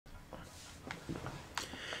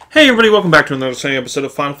Hey everybody, welcome back to another exciting episode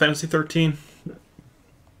of Final Fantasy 13.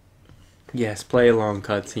 Yes, play along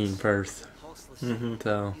cutscene first.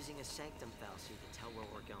 So. Using a sanctum fallacy to tell where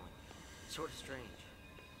we're going. Sort of strange.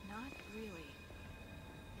 Not really.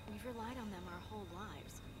 We've relied on them our whole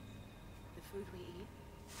lives. The food we eat,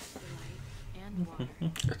 the light and water.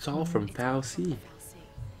 It's all from fallacy.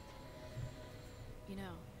 You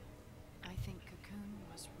know, I think Cocoon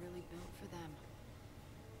was really built for them.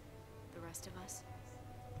 The rest of us,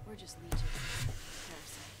 we're just leeches,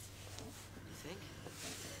 parasites. You think?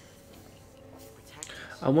 Protect us.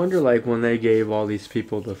 I wonder, like, when they gave all these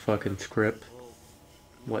people the fucking script,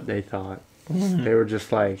 what they thought. They were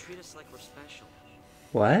just like, Treat us like we're special.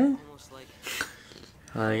 what? Almost like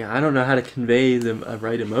I don't know how to convey the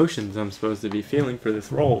right emotions I'm supposed to be feeling for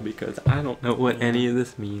this role because I don't know what any of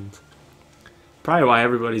this means. Probably why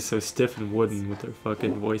everybody's so stiff and wooden with their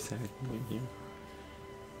fucking voice acting in here.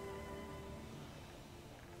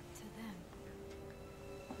 To them,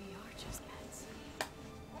 we are just pets.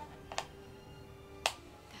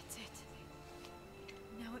 That's it.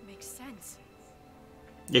 Now it makes sense.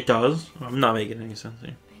 It does. I'm not making any sense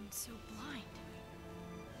here. Been so blind.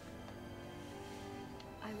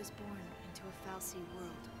 I was born into a Fal'Cie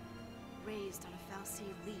world, raised on a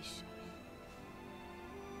Fal'Cie leash.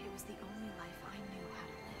 It was the only life I knew how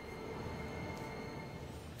to live.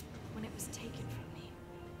 When it was taken from me,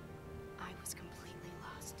 I was completely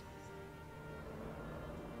lost.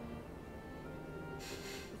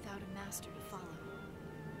 Without a master to follow,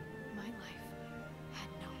 my life had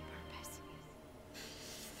no purpose.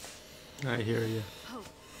 I hear you. Hope.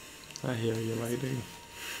 I hear you, lady.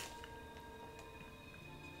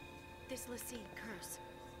 This Lassie curse.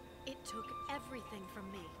 It took everything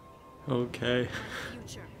from me. Okay. My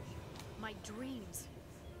future. My dreams.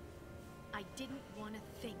 I didn't want to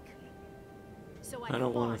think. So I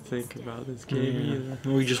don't want to fought think instead. about this game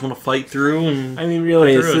either. We just want to fight through and... I mean,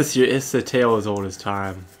 really, Through it's the tale as old as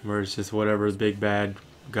time, where it's just whatever the big bad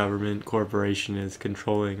government corporation is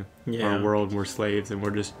controlling our world, and we're slaves, and we're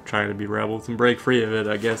just trying to be rebels and break free of it,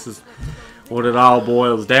 I guess is what it all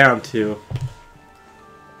boils down to.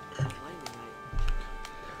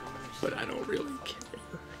 But I don't really care.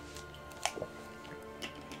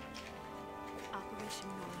 Operation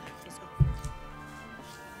Nora is over.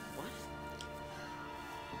 what?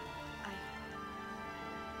 I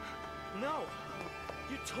No!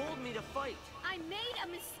 You told me to fight! made a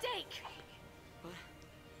mistake. But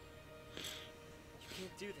you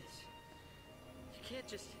can't do this. You can't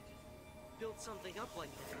just build something up like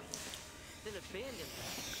that. Then abandon it.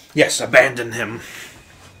 Yes, abandon him.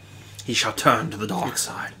 He shall turn to the dark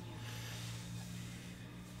side.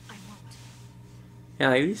 I won't. Yeah,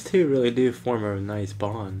 like, these two really do form a nice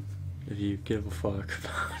bond, if you give a fuck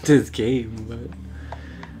about this game, but... You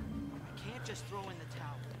can't just throw in the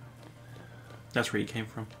towel. That's where he came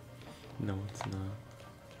from. No, it's not.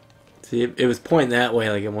 See, it was pointing that way,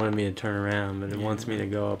 like it wanted me to turn around, but it wants me to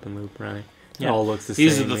go up and loop right. It all looks the same.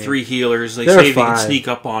 These are the three healers. They They're say if you can fine. sneak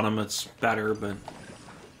up on them, it's better, but...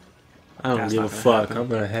 I don't That's give a not gonna fuck. happen. I'm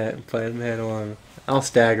gonna play them head on. I'll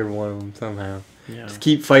stagger one of them somehow. Yeah. Just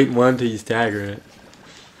keep fighting one till you stagger it.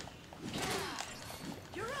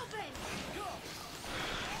 You're open.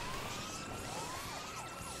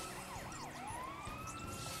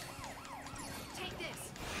 Take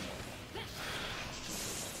this.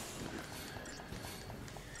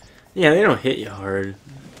 Yeah, they don't hit you hard.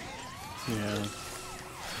 Yeah.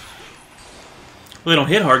 Well, they don't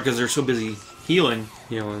hit hard because they're so busy healing.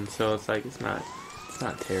 Healing, so it's like it's not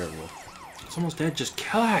terrible. It's almost dead. Just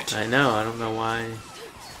kill it. I know. I don't know why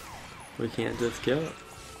we can't just kill it.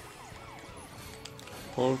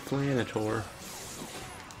 Old Flanator.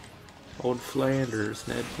 Old Flanders,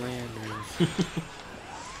 Ned Flanders.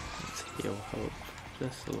 Let's heal Hope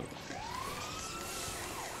just a little.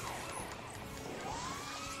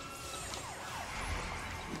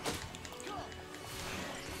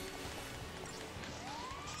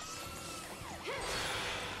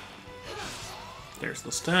 There's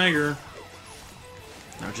the stagger.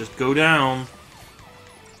 Now just go down.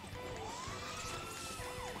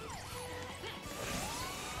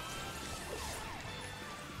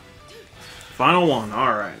 Final one.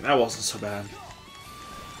 Alright, that wasn't so bad.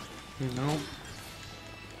 No.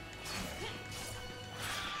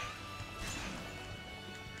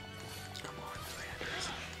 Come on, Flanders.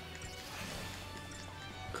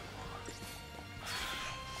 Come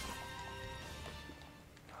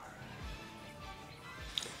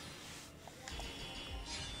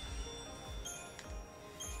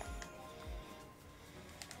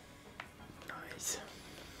on. Nice.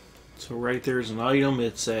 So right there's an item.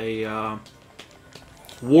 It's a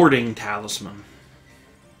warding talisman.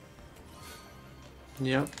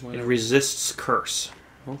 Yep. It Whatever. resists curse.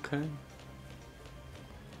 Okay.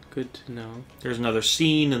 Good to know. There's another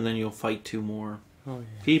scene, and then you'll fight 2 more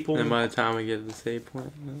people. And by the time we get to the save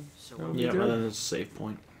point, So Yeah, and then it's a save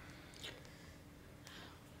point.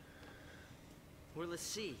 we're the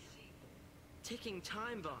sea. Ticking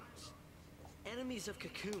time bombs. Enemies of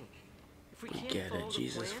Cocoon. If we we can't get follow it. the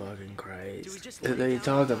Jesus plan, fucking do we Christ. just let it They down?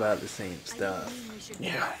 talk about the same I don't stuff. mean we should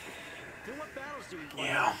Yeah. Then what battles do we win?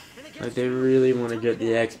 Yeah. And against Like they who? really want to get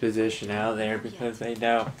the exposition out there because they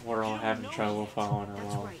know we're all having trouble following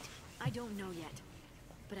That's along. right. I don't know yet.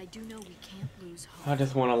 But I do know we can't lose hope. I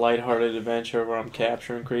just want a lighthearted adventure where I'm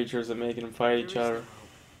capturing creatures and making them fight There each is no other. hope.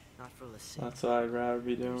 Not for Lassie. That's what I'd rather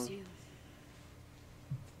be There's doing. you.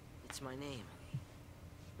 It's my name.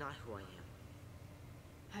 Not who I am.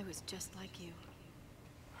 I was just like you.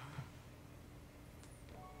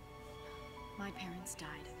 My parents died.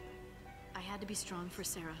 I had to be strong for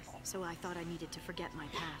Sarah, so I thought I needed to forget my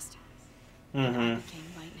past. And I became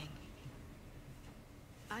Lightning.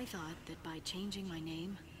 I thought that by changing my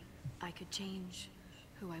name, I could change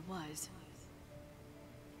who I was.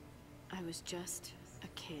 I was just a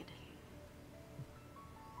kid.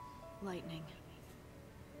 Lightning.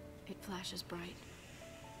 It flashes bright,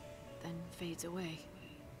 then fades away.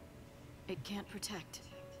 It can't protect.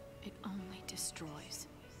 It only destroys.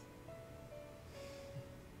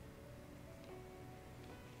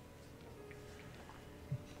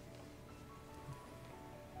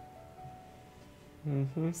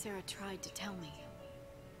 Mm-hmm. Sarah tried to tell me,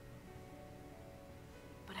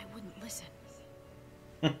 but I wouldn't listen.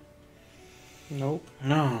 Nope.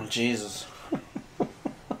 No, Jesus.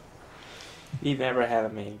 You never had a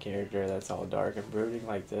main character that's all dark and brooding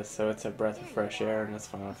like this, so it's a breath of fresh air in this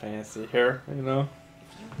Final Fantasy here, you know?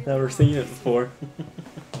 Never seen it before.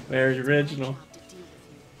 Very original.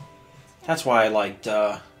 That's why I liked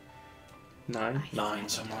 9? 9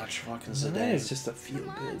 so much. Fucking 9 Zidane. is just a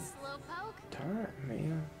feel-good time,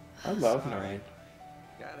 man. I love 9.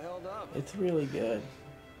 Got held up. It's really good.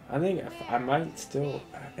 I think I might still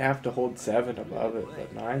have to hold 7 above it,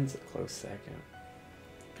 but 9's a close second.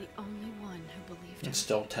 The only one who believed It's her.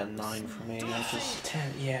 still 10-9 for me. I just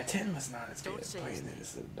 10, yeah, 10 was not as good Don't as say playing his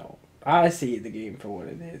as an adult. I see the game for what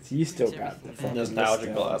it is. You still got the fucking Nostalgic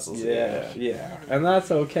nostalgia. glasses, Yeah, yeah, and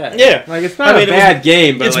that's okay. Yeah. like it's not I mean, a it was- bad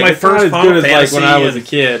game, but it's like, my it's not first as Final good as like when I Fantasy was a and-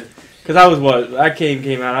 kid. Because I was that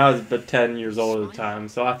game out. I was but 10 years old at the time,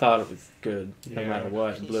 so I thought it was good no Yeah. matter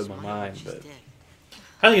what. It blew my mind, but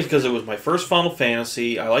I think it's because it was my first Final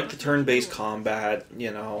Fantasy. I like the turn-based combat.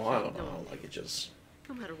 You know, I don't know. Like, it just...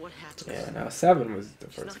 No matter what happens. yeah, no, 7 was the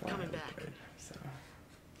He's first not one I coming ever back. played. So.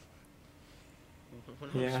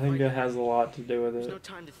 When Yeah, was I think fighting, that has a lot to do with There's it. no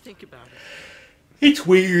time to think about it. It's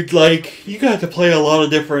weird. Like, you got to play a lot of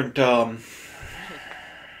different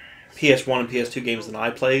PS1 and PS2 games than I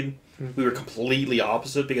played. We were completely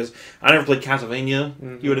opposite because I never played Castlevania, you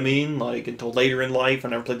know what I mean? Like, until later in life. I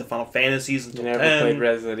never played the Final Fantasies You until never 10. played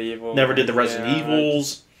Resident Evil. Never did the Resident Yeah,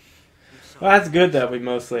 Evils. Well, that's good that we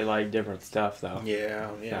mostly like different stuff, though. Yeah,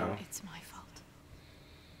 yeah. So, It's my fault.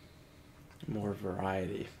 more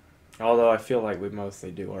variety. Although I feel like we mostly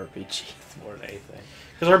do RPGs more than anything.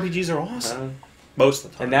 Because RPGs are awesome. Most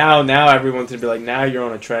of the time. And now everyone's gonna be like, now you're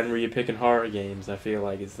on a trend where you're picking horror games. I feel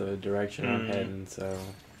like it's the direction I'm heading. So.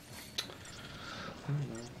 I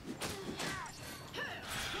don't know.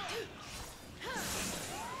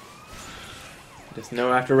 Just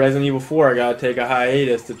know after Resident Evil 4, I gotta take a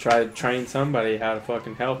hiatus to try to train somebody how to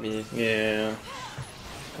fucking help me. Yeah.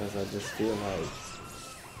 Because I just feel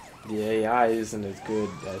like the AI isn't as good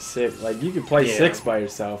as 6. Like, you can play 6 by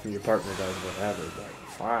yourself and your partner does whatever, but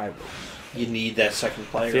 5, You need that second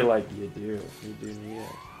player. I feel like you do. You do need it.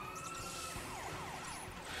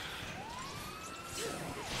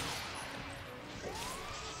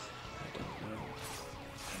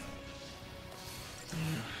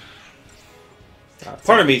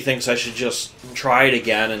 Part of me thinks I should just try it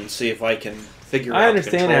again and see if I can figure out I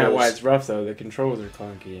understand the how controls. why it's rough though. The controls are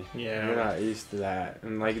clunky. Yeah. You're not used to that.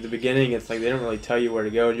 And like at the beginning, it's like they don't really tell you where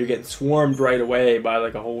to go, and you're getting swarmed right away by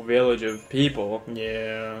like a whole village of people.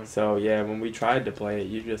 Yeah. So yeah, when we tried to play it,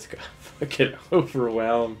 you just got fucking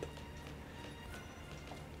overwhelmed.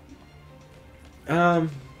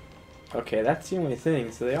 Okay, that's the only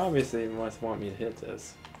thing. So they obviously must want me to hit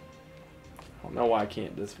this. I don't know why I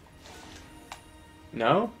can't just.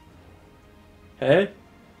 No? Hey?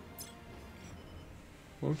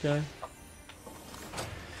 Okay.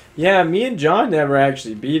 Yeah, me and John never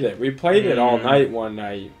actually beat it. We played it all night one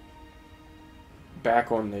night. Back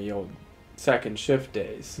on the old second shift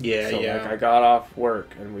days. Yeah, so, yeah. like, I got off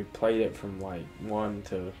work and we played it from like 1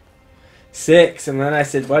 to 6, and then I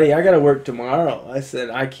said, buddy, I gotta work tomorrow. I said,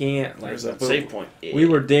 I can't. Like, there's that save point. We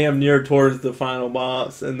were damn near towards the final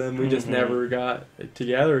boss, and then we just never got it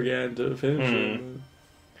together again to finish it.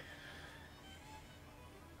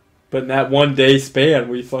 But in that 1 day span,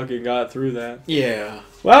 we fucking got through that. Yeah.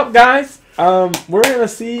 Well, guys, we're gonna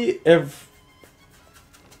see if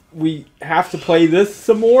we have to play this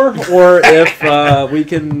some more, or if we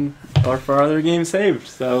can, or if our other game saved.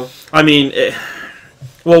 So, I mean,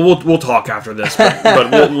 well, we'll talk after this,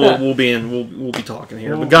 but we'll be talking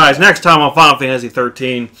here. But guys, next time on Final Fantasy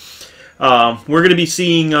 13, we're gonna be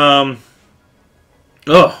seeing we're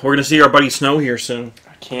gonna see our buddy Snow here soon.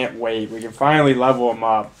 I can't wait. We can finally level him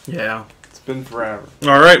up. Yeah, it's been forever.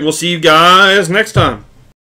 All right, we'll see you guys next time.